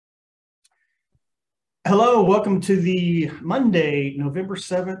Hello, welcome to the Monday, November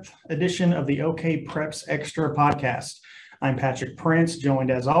 7th edition of the OK Preps Extra podcast. I'm Patrick Prince, joined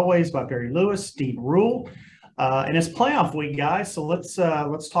as always by Barry Lewis, Dean Rule. And it's playoff week, guys. So let's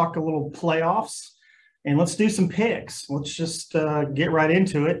talk a little playoffs and let's do some picks. Let's just get right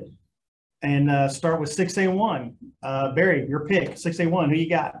into it and start with 6A1. Barry, your pick, 6A1, who you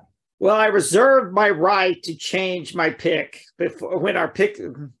got? Well, I reserve my right to change my pick when our pick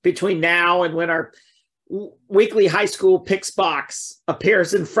between now and when our weekly high school picks box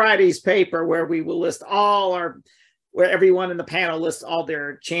appears in Friday's paper, where we will list where everyone in the panel lists all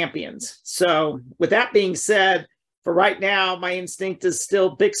their champions. So with that being said, for right now, my instinct is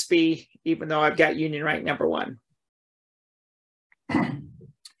still Bixby, even though I've got Union ranked number one. Despite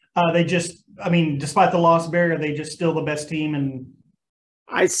the loss, Barry, are they just still the best team? And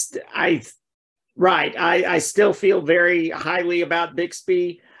I still feel very highly about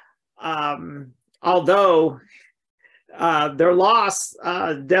Bixby. Although their loss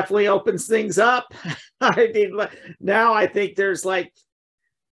definitely opens things up. Now I think there's like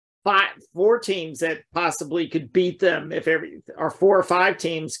four teams that possibly could beat them or 4 or 5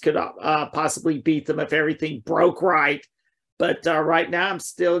 teams could possibly beat them if everything broke right. But right now I'm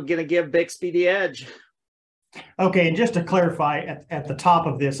still going to give Bixby the edge. Okay, and just to clarify, at the top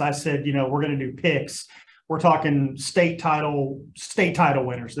of this, I said, we're going to do picks. We're talking state title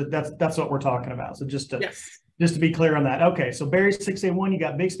winners. That's what we're talking about. So just to be clear on that. Okay, so Barry 6A1, you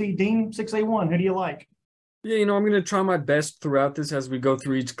got Bixby. Dean 6A1, who do you like? Yeah, I'm going to try my best throughout this as we go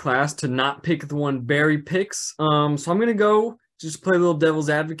through each class to not pick the one Barry picks. So I'm going to go just play a little devil's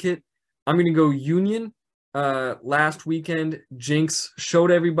advocate. I'm going to go Union. Last weekend, Jinx showed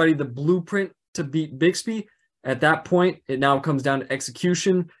everybody the blueprint to beat Bixby. At that point, it now comes down to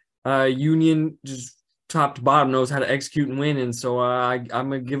execution. Union just top to bottom knows how to execute and win, and so I'm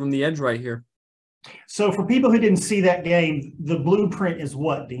going to give them the edge right here. So for people who didn't see that game, the blueprint is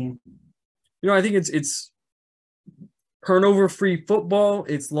what, Dean? I think it's turnover-free football,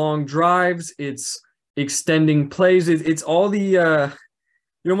 it's long drives, it's extending plays, it's all the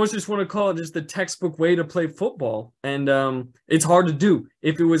you almost just want to call it just the textbook way to play football, and it's hard to do.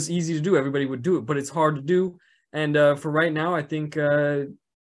 If it was easy to do, everybody would do it, but it's hard to do. And for right now, I think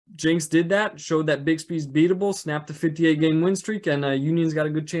Jinx did that, showed that Bixby's beatable, snapped the 58-game win streak, and Union's got a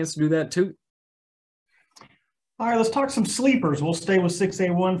good chance to do that too. All right, let's talk some sleepers. We'll stay with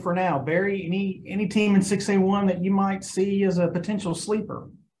 6A1 for now. Barry, any team in 6A1 that you might see as a potential sleeper?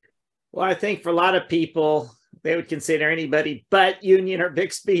 Well, I think for a lot of people, they would consider anybody but Union or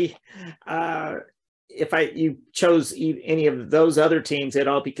Bixby. If you chose any of those other teams, they'd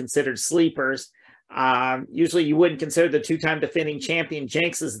all be considered sleepers. Usually you wouldn't consider the 2-time defending champion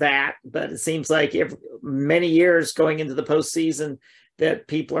Jinx as that, but it seems like many years going into the postseason that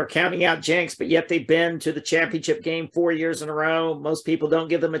people are counting out Jinx, but yet they've been to the championship game 4 years in a row. Most people don't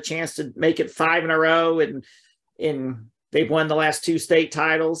give them a chance to make it 5 in a row, and they've won the last 2 state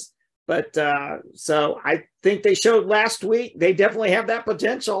titles. But so I think they showed last week they definitely have that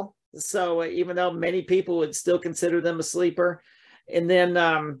potential. So even though many people would still consider them a sleeper, and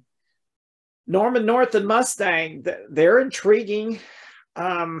then Norman North and Mustang, they're intriguing.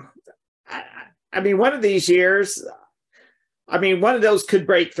 One of these years, one of those could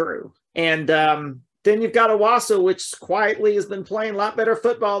break through. And then you've got Owasso, which quietly has been playing a lot better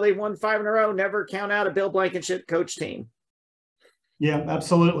football. They've won 5 in a row. Never count out a Bill Blankenship coach team. Yeah,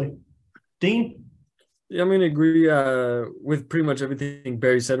 absolutely. Dean? Yeah, I'm going to agree with pretty much everything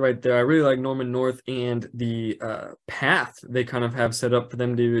Barry said right there. I really like Norman North and the path they kind of have set up for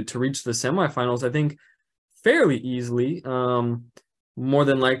them to reach the semifinals, I think, fairly easily. More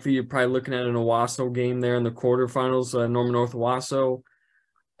than likely, you're probably looking at an Owasso game there in the quarterfinals, Norman North Owasso.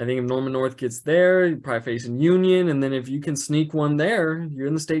 I think if Norman North gets there, you're probably facing Union, and then if you can sneak one there, you're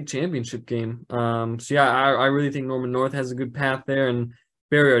in the state championship game. I really think Norman North has a good path there, and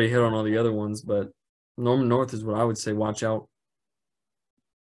Barry already hit on all the other ones, but Norman North is what I would say watch out.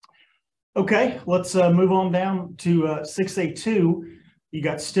 Okay, let's move on down to 6A2. You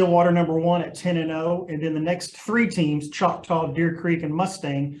got Stillwater number 1 at 10-0, and then the next 3 teams, Choctaw, Deer Creek, and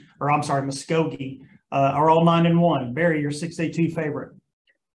Muskogee, are all 9-1. Barry, your 6A2 favorite.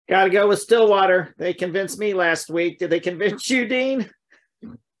 Got to go with Stillwater. They convinced me last week. Did they convince you, Dean?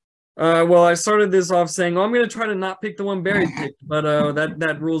 Well, I started this off saying, I'm going to try to not pick the one Barry picked, but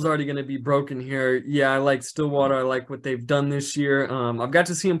that rule's already going to be broken here. Yeah, I like Stillwater. I like what they've done this year. I've got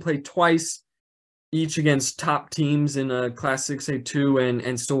to see them play twice, each against top teams in Class 6A2,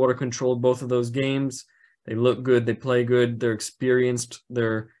 and Stillwater controlled both of those games. They look good. They play good. They're experienced.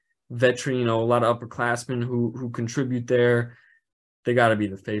 They're veteran, a lot of upperclassmen who contribute there. They got to be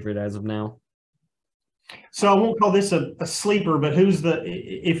the favorite as of now. So I won't call this a sleeper, but who's the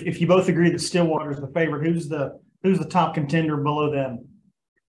if you both agree that Stillwater is the favorite, who's the top contender below them?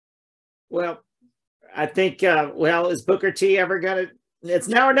 Well, I think is Booker T ever gonna? It's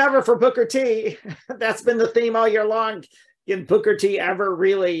now or never for Booker T. That's been the theme all year long. Can Booker T ever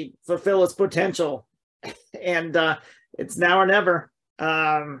really fulfill his potential? And it's now or never.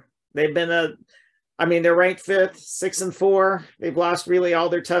 They've been they're ranked 5th, 6-4. They've lost really all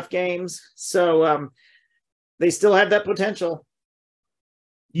their tough games. So they still have that potential.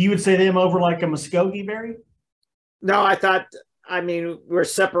 You would say them over like a Muskogee, Barry? No, we're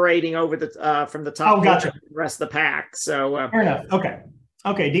separating over the from the top. Oh, gotcha. The rest of the pack. So fair enough.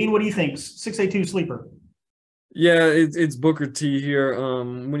 Okay, Dean, what do you think? 6A2 sleeper. Yeah, it's Booker T here.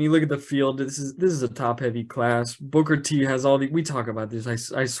 When you look at the field, this is a top heavy class. Booker T has all the. We talk about this.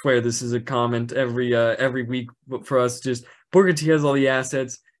 I swear this is a comment every week for us. Just Booker T has all the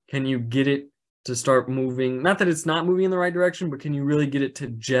assets. Can you get it to start moving? Not that it's not moving in the right direction, but can you really get it to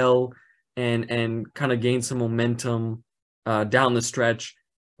gel and kind of gain some momentum down the stretch?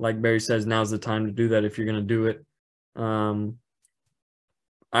 Like Barry says, now's the time to do that if you're going to do it.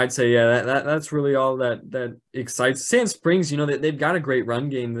 I'd say, yeah, that's really all that excites. Sand Springs, they've got a great run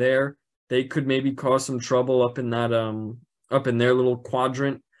game there. They could maybe cause some trouble up in that up in their little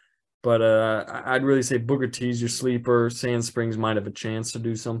quadrant. But I'd really say Booker T's your sleeper. Sand Springs might have a chance to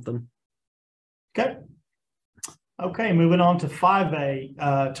do something. Okay, moving on to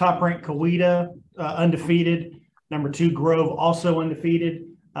 5A. Top-ranked Coweta, undefeated. Number 2, Grove, also undefeated.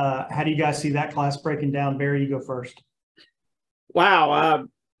 How do you guys see that class breaking down? Barry, you go first. Wow.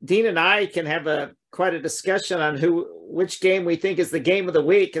 Dean and I can have quite a discussion on which game we think is the game of the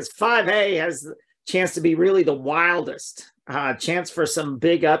week, because 5A has the chance to be really the wildest. Chance for some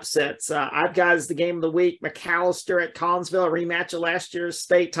big upsets. I've got as the game of the week McAllister at Collinsville, a rematch of last year's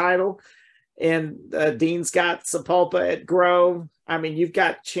state title. And Dean's got Sapulpa at Grove. You've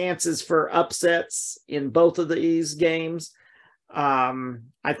got chances for upsets in both of these games.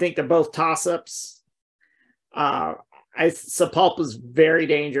 I think they're both toss-ups. Sapulpa's very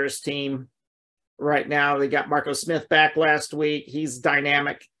dangerous team right now. They got Marco Smith back last week. He's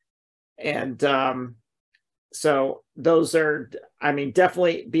dynamic. And so those are,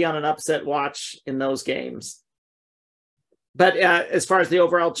 definitely be on an upset watch in those games. But as far as the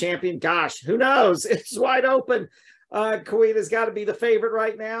overall champion, gosh, who knows? It's wide open. Coweta's got to be the favorite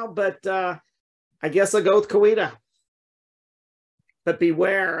right now, but I guess I'll go with Coweta. But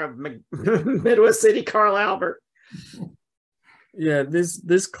beware of Midwest City Carl Albert. Yeah,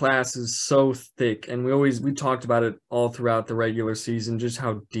 this class is so thick, and we talked about it all throughout the regular season, just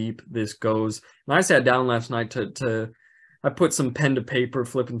how deep this goes. And I sat down last night I put some pen to paper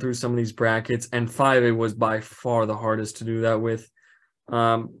flipping through some of these brackets, and 5A was by far the hardest to do that with.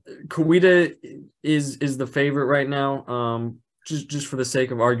 Coweta is the favorite right now. Just for the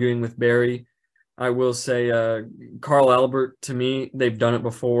sake of arguing with Barry, I will say Carl Albert, to me, they've done it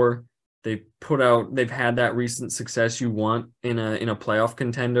before. They've had that recent success you want in a playoff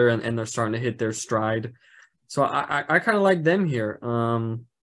contender, and they're starting to hit their stride. So I kind of like them here. But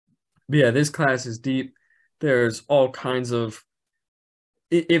yeah, this class is deep. There's all kinds of.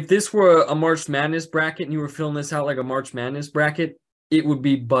 If this were a March Madness bracket and you were filling this out like a March Madness bracket, it would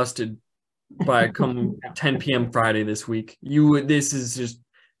be busted by come 10 p.m. Friday this week. This is just,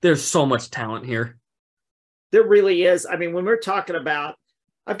 there's so much talent here. There really is. When we're talking about,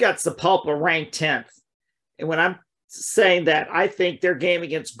 I've got Sapulpa ranked 10th. And when I'm saying that, I think their game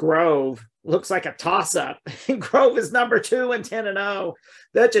against Grove looks like a toss-up. Grove is number 2 and 10-0.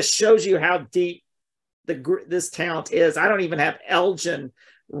 That just shows you how deep this talent is. I don't even have Elgin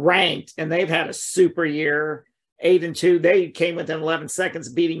ranked, and they've had a super year. 8-2. They came within 11 seconds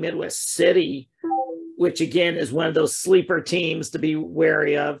beating Midwest City, which again is one of those sleeper teams to be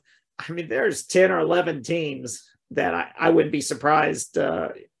wary of. There's 10 or 11 teams that I wouldn't be surprised,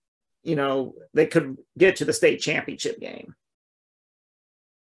 they could get to the state championship game.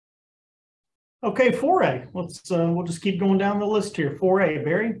 Okay, 4A. We'll just keep going down the list here. 4A,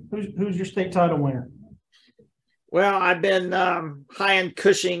 Barry, who's your state title winner? Well, I've been high in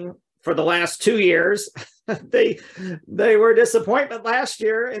Cushing for the last 2 years. They were a disappointment last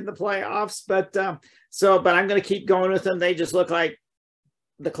year in the playoffs, but I'm going to keep going with them. They just look like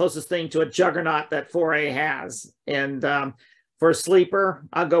the closest thing to a juggernaut that 4A has. And for a sleeper,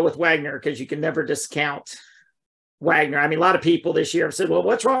 I'll go with Wagner, because you can never discount Wagner. A lot of people this year have said, well,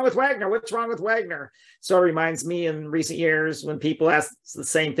 what's wrong with Wagner? What's wrong with Wagner? So it reminds me in recent years when people ask the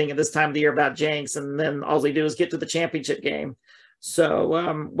same thing at this time of the year about Jenks, and then all they do is get to the championship game.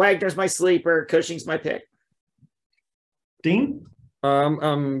 So Wagner's my sleeper. Cushing's my pick. Dean?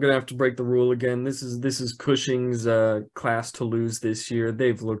 I'm gonna have to break the rule again. This is Cushing's class to lose this year.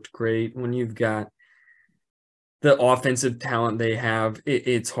 They've looked great. When you've got the offensive talent they have,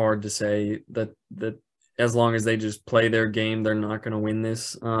 it's hard to say that as long as they just play their game, they're not going to win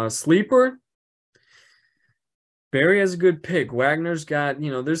this. Sleeper, Barry has a good pick. Wagner's got,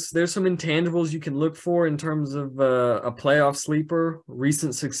 there's some intangibles you can look for in terms of a playoff sleeper.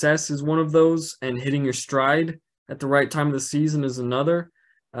 Recent success is one of those, and hitting your stride at the right time of the season is another.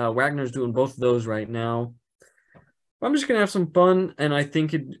 Wagner's doing both of those right now. I'm just going to have some fun, and I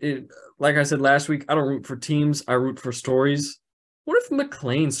think it, like I said last week, I don't root for teams, I root for stories. What if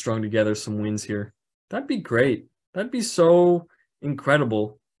McLean strung together some wins here? That'd be great. That'd be so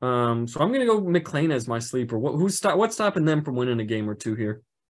incredible. So I'm going to go McLean as my sleeper. What's stopping them from winning a game or two here?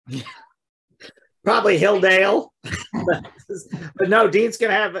 Probably Hilldale. But no, Dean's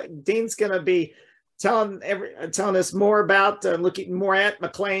going to be telling us more about looking more at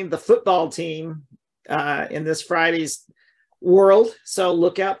McLean, the football team, in this Friday's world. So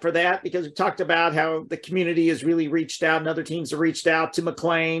look out for that, because we talked about how the community has really reached out and other teams have reached out to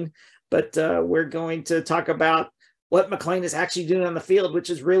McLean. But we're going to talk about what McLean is actually doing on the field, which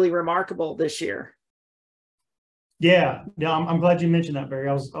is really remarkable this year. Yeah, I'm glad you mentioned that, Barry.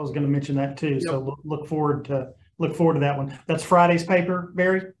 I was going to mention that too. Yep. So look forward to that one. That's Friday's paper,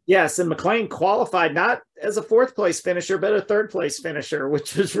 Barry. Yes, and McLean qualified not as a fourth place finisher, but a third place finisher,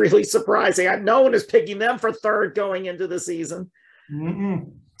 which was really surprising. No one is picking them for third going into the season. Mm-mm.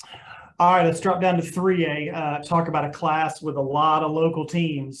 All right, let's drop down to 3A. Talk about a class with a lot of local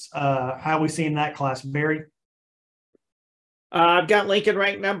teams. How are we seeing that class, Barry? I've got Lincoln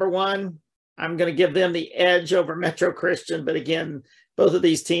ranked number 1. I'm going to give them the edge over Metro Christian. But again, both of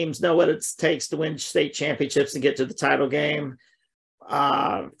these teams know what it takes to win state championships and get to the title game.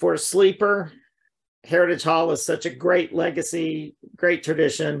 For a sleeper, Heritage Hall is such a great legacy, great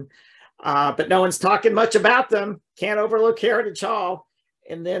tradition. But no one's talking much about them. Can't overlook Heritage Hall.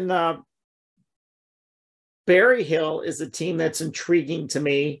 And then Berry Hill is a team that's intriguing to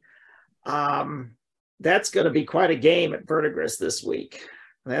me. That's going to be quite a game at Verdigris this week.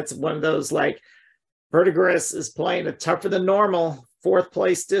 That's one of those, like, Verdigris is playing a tougher than normal fourth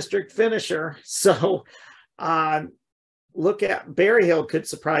place district finisher. So look at Berry Hill could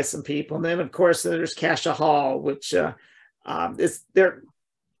surprise some people. And then of course there's Cassia Hall, which they're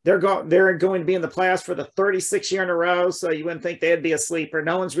going to be in the playoffs for the 36th year in a row. So you wouldn't think they'd be a sleeper.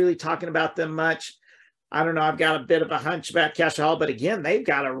 No one's really talking about them much. I don't know. I've got a bit of a hunch about Cassia Hall, but again, they've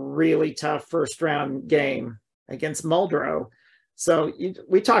got a really tough first round game against Muldrow. So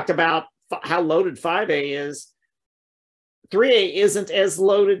we talked about how loaded 5A is. 3A isn't as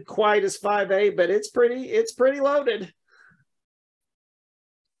loaded quite as 5A, but it's pretty loaded.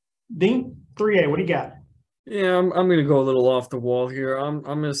 Dean, 3A, what do you got? Yeah, I'm going to go a little off the wall here. I'm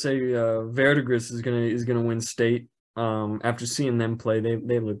going to say Verdigris is going to win state. After seeing them play,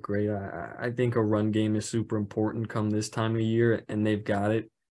 they look great. I think a run game is super important come this time of year, and they've got it.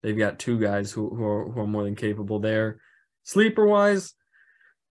 They've got two guys who are more than capable there. Sleeper wise,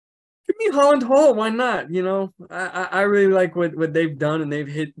 give me Holland Hall. Why not? I really like what they've done, and they've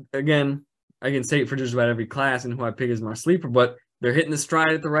hit, again, I can say it for just about every class and who I pick as my sleeper, but they're hitting the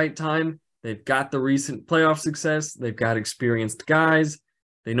stride at the right time. They've got the recent playoff success. They've got experienced guys.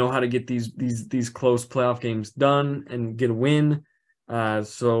 They know how to get these close playoff games done and get a win.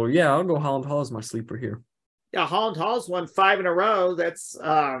 So yeah, I'll go Holland Hall as my sleeper here. Yeah, Holland Hall's won 5 in a row. That's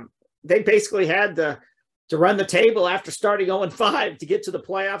they basically had to run the table after starting 0-5 to get to the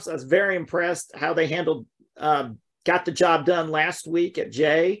playoffs. I was very impressed how they handled, got the job done last week at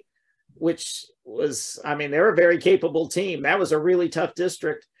Jay, which was, they're a very capable team. That was a really tough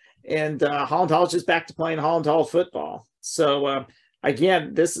district. And Holland Hall's just back to playing Holland Hall football. So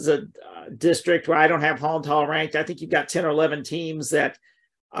again, this is a district where I don't have Holland Hall ranked. I think you've got 10 or 11 teams that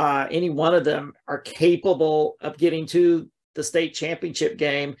any one of them are capable of getting to the state championship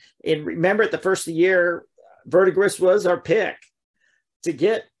game. And remember, at the first of the year, Verdigris was our pick to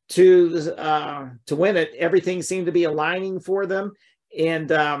get to win it. Everything seemed to be aligning for them. And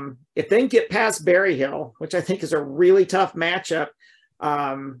if they can get past Berry Hill, which I think is a really tough matchup,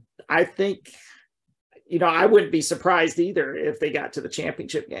 I think, I wouldn't be surprised either if they got to the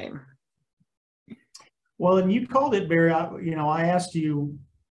championship game. Well, and you called it, Barry. I asked you,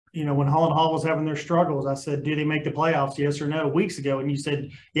 when Holland Hall was having their struggles, I said, do they make the playoffs? Yes or no, weeks ago. And you said,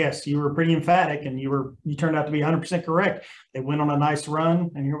 yes. You were pretty emphatic, and you turned out to be 100% correct. They went on a nice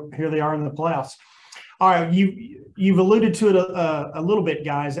run, and here they are in the playoffs. All right, you've alluded to it a little bit,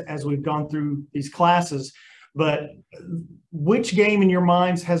 guys, as we've gone through these classes. But which game in your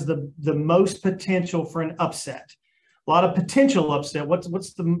minds has the most potential for an upset? lot of potential upset. What's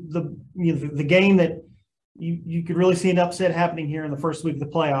the game that you could really see an upset happening here in the first week of the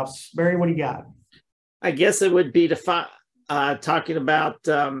playoffs? Barry, what do you got? I guess it would be talking about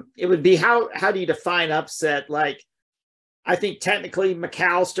it would be how do you define upset? Like, I think technically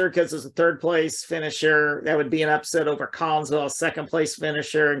McAllister, because it's a third place finisher, that would be an upset over Collinsville, a second place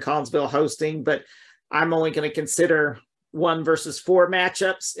finisher, and Collinsville hosting. But I'm only going to consider 1 versus 4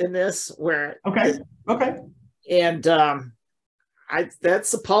 matchups in this. Where okay, and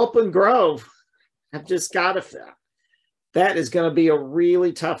that's Sapulpa and Grove. I've just got to. That is going to be a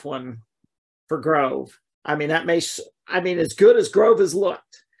really tough one for Grove. I mean, as good as Grove has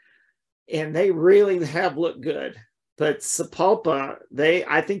looked, and they really have looked good. But Sapulpa,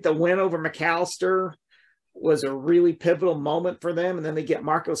 I think the win over McAllister was a really pivotal moment for them. And then they get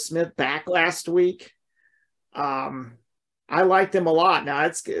Marco Smith back last week. I like them a lot. Now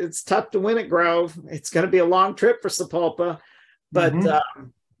it's tough to win at Grove. It's going to be a long trip for Sapulpa, but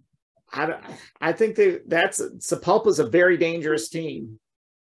I think Sapulpa's a very dangerous team.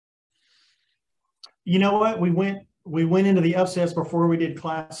 You know what? We went into the upsets before we did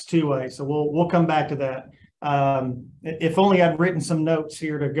Class 2A, so we'll come back to that. If only I'd written some notes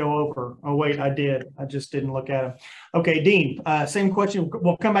here to go over. Oh, wait, I did. I just didn't look at them. Okay, Dean, same question.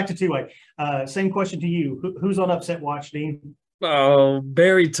 We'll come back to 2A. Same question to you. Who's on upset watch, Dean? Oh,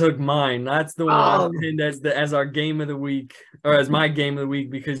 Barry took mine. That's the one I pinned as our game of the week, or as my game of the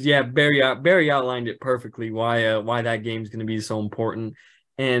week, because Barry outlined it perfectly why that game's going to be so important.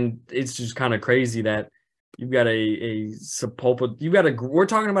 And it's just kind of crazy that you've got a Sapulpa. We're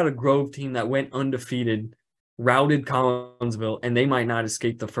talking about a Grove team that went undefeated, routed Collinsville, and they might not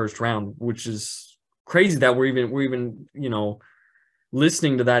escape the first round, which is crazy that we're even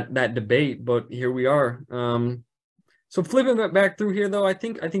listening to that debate. But here we are. So flipping that back through here, though, I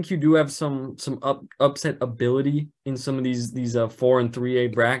think you do have some upset ability in some of these 4 and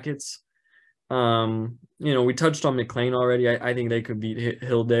 3A brackets. We touched on McLean already. I think they could beat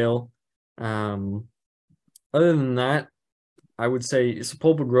Hilldale. Other than that, I would say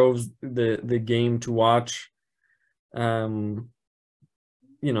Sapulpa Grove's the game to watch. You've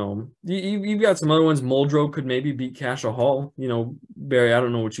got some other ones. Muldrow could maybe beat Cassia Hall. Barry, I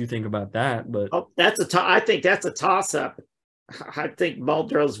don't know what you think about that, but I think that's a toss-up. I think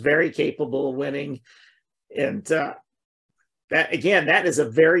Muldrow's very capable of winning, and that is a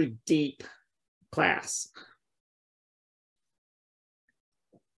very deep class.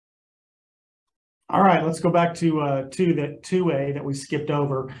 All right, let's go back to 2A that we skipped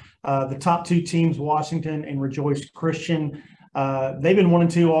over. The top 2 teams, Washington and Rejoice Christian. They've been 1 and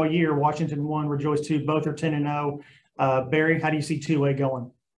 2 all year. Washington 1, Rejoice 2. Both are 10 and 0. Barry, how do you see 2A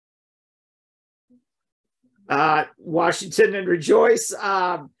going? Washington and Rejoice.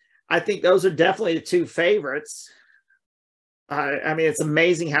 I think those are definitely the 2 favorites. I mean, it's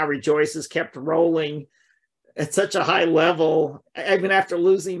amazing how Rejoice has kept rolling at such a high level, even after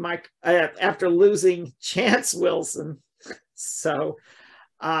losing Chance Wilson. So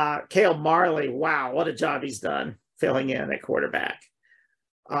Cale Marley, wow, what a job he's done filling in at quarterback.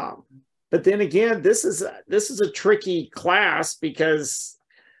 But then again, this is a tricky class because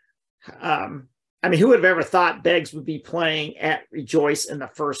who would have ever thought Beggs would be playing at Rejoice in the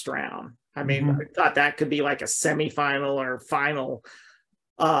first round? I mean, I thought that could be like a semifinal or final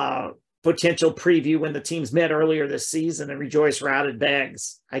potential preview when the teams met earlier this season and Rejoice routed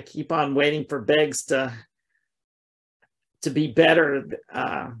Beggs. I keep on waiting for Beggs to be better,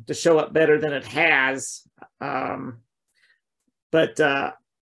 to show up better than it has. And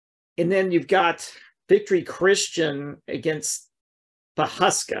then you've got Victory Christian against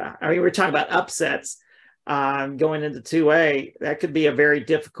Pawhuska. I mean, we're talking about upsets going into 2A. That could be a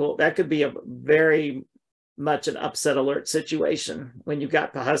very much an upset alert situation when you've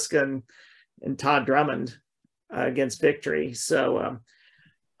got Pawhuska and Todd Drummond against Victory. So,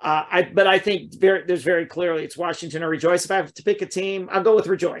 I think there's very clearly it's Washington or Rejoice. If I have to pick a team, I'll go with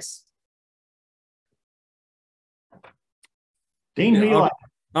Rejoice. Dean, who do you like?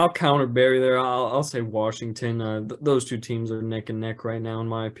 I'll counter Barry there. I'll say Washington. Those 2 teams are neck and neck right now, in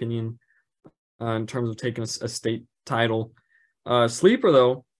my opinion, in terms of taking a state title. Sleeper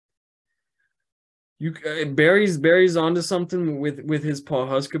though, Barry's onto something with his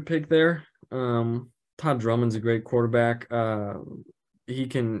Pawhuska pick there. Todd Drummond's a great quarterback. He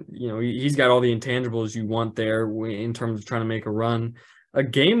can, he's got all the intangibles you want there in terms of trying to make a run. A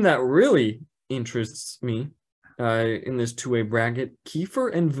game that really interests me in this 2A bracket,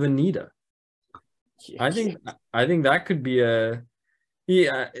 Kiefer and Veneta. I think that could be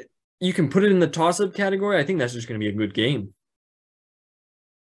you can put it in the toss-up category. I think that's just going to be a good game.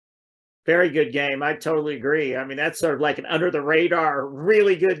 Very good game. I totally agree. I mean, that's sort of like an under the radar,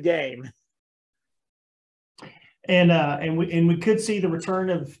 really good game. And we could see the return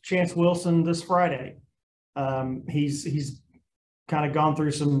of Chance Wilson this Friday. He's kind of gone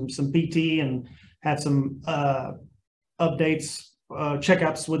through some PT and had some updates,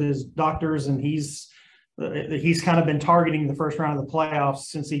 checkups with his doctors, and he's kind of been targeting the first round of the playoffs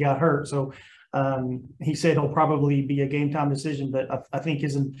since he got hurt. So he said he'll probably be a game time decision, but I think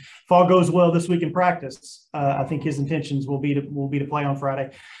if all goes well this week in practice, I think his intentions will be to play on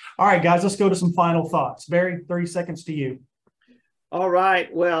Friday. All right, guys, let's go to some final thoughts. Barry, 30 seconds to you. All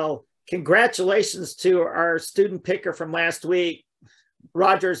right. Well, congratulations to our student picker from last week,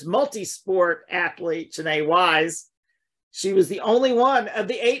 Rogers multi-sport athlete, Janae Wise. She was the only one of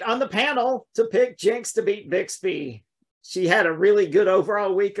the 8 on the panel to pick Jenks to beat Bixby. She had a really good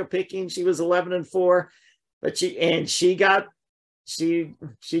overall week of picking. She was 11-4, but she got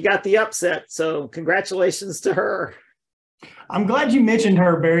the upset. So congratulations to her. I'm glad you mentioned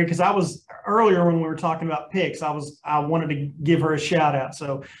her, Barry, because I was earlier when we were talking about picks, I wanted to give her a shout out.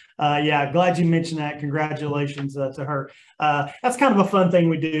 So yeah, glad you mentioned that. Congratulations to her. That's kind of a fun thing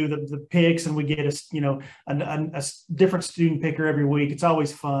we do, the picks, and we get a different student picker every week. It's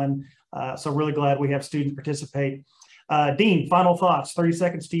always fun. So really glad we have students participate. Dean, final thoughts, 30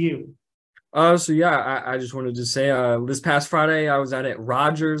 seconds to you. So yeah, I just wanted to say this past Friday I was at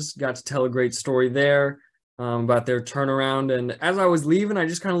Rogers, got to tell a great story there about their turnaround. And as I was leaving, I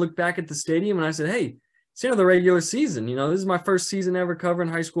just kind of looked back at the stadium and I said, hey, it's the end of the regular season. This is my first season ever covering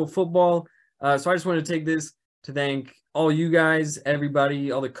high school football. So I just wanted to take this to thank all you guys,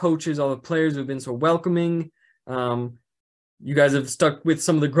 everybody, all the coaches, all the players who have been so welcoming. You guys have stuck with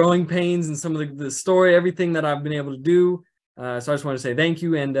some of the growing pains and some of the story, everything that I've been able to do. So I just want to say thank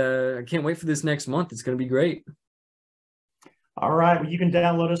you, and I can't wait for this next month. It's going to be great. All right. Well, you can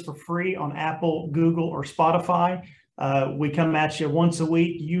download us for free on Apple, Google, or Spotify. We come at you once a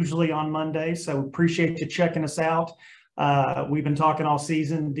week, usually on Monday. So appreciate you checking us out. We've been talking all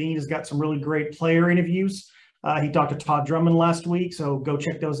season. Dean has got some really great player interviews. He talked to Todd Drummond last week, so go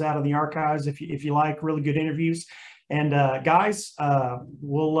check those out in the archives if you like really good interviews. And guys,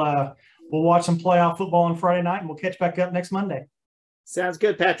 we'll watch some playoff football on Friday night, and we'll catch back up next Monday. Sounds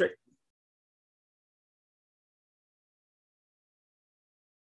good, Patrick.